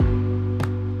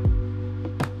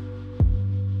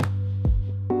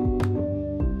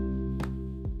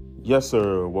Yes,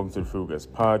 sir. Welcome to the Free Regrets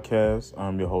Podcast.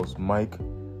 I'm your host, Mike,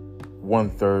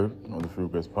 1/3 of the Free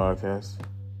Regrets Podcast.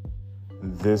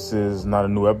 This is not a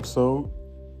new episode.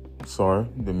 Sorry,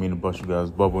 didn't mean to bust you guys'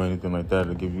 bubble or anything like that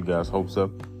to give you guys hopes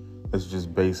up. It's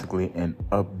just basically an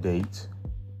update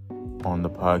on the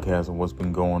podcast and what's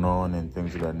been going on and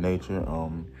things of that nature.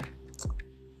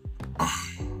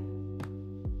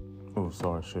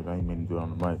 Sorry, shit. I didn't mean to do it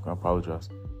on the mic. I apologize.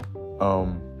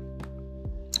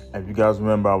 If you guys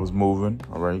remember, I was moving.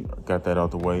 All right, I got that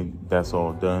out the way. That's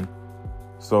all done.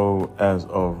 So as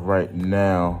of right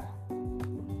now,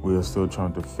 we are still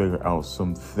trying to figure out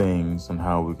some things on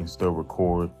how we can still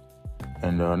record,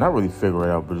 and not really figure it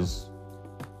out, but just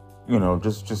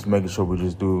making sure we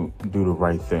just do the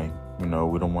right thing. We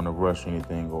don't want to rush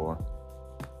anything, or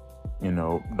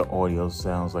the audio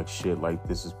sounds like shit. Like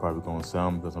this is probably going to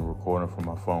sound because I'm recording from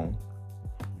my phone.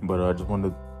 But I just wanted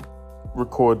to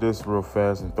record this real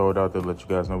fast and throw it out there, let you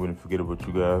guys know we didn't forget about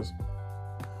you guys.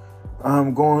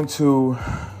 I'm going to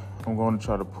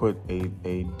try to put a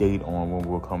date on when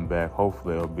we'll come back.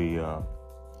 Hopefully it'll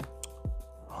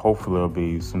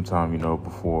be sometime,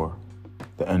 before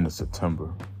the end of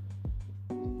September.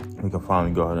 We can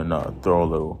finally go ahead and throw a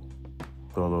little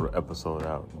episode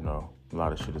out. A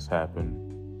lot of shit has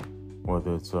happened.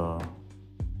 Whether it's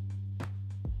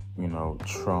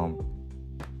Trump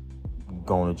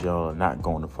going to jail or not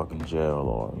going to fucking jail,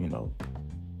 or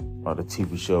the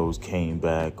TV shows came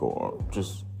back, or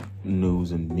just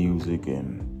news and music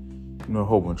and a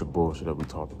whole bunch of bullshit that we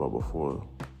talked about before.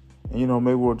 And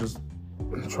maybe we'll just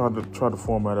try to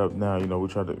format up now. We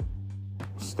try to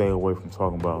stay away from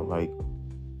talking about like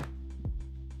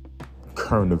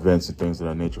current events and things of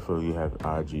that nature. I feel like you have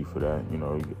IG for that.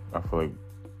 I feel like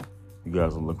you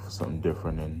guys are looking for something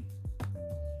different and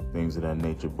things of that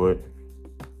nature. But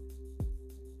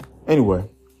anyway,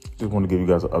 just want to give you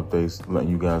guys an update, letting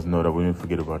you guys know that we didn't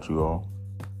forget about you all.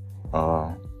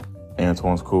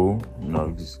 Antoine's cool.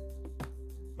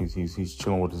 He's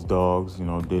chilling with his dogs.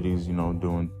 Diddy's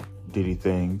doing Diddy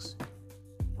things.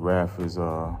 Raph is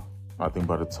I think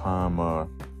by the time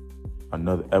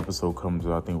another episode comes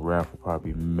out, I think Raph will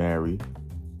probably be married.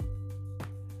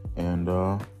 And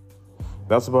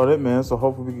that's about it, man. So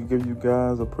hopefully we can give you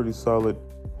guys a pretty solid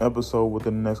episode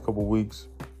within the next couple weeks,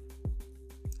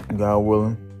 God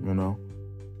willing,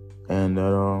 and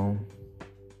that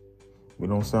we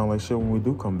don't sound like shit when we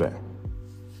do come back.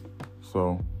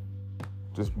 So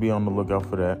just be on the lookout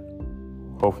for that.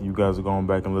 Hopefully you guys are going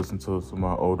back and listen to some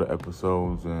of my older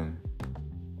episodes and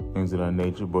things of that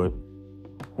nature. But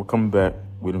we're coming back.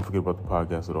 We didn't forget about the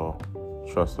podcast at all.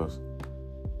 Trust us.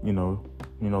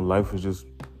 Life is just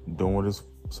doing what it's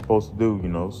supposed to do,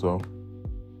 So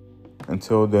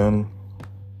until then,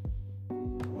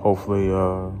 hopefully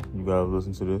you guys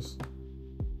listen to this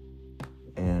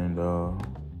and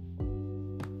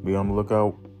be on the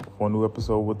lookout for a new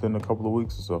episode within a couple of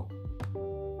weeks or so.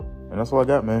 And that's all I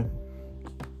got, man.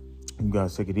 You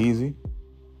guys take it easy.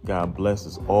 God bless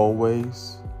as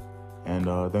always. And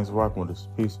thanks for rocking with us.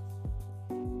 Peace.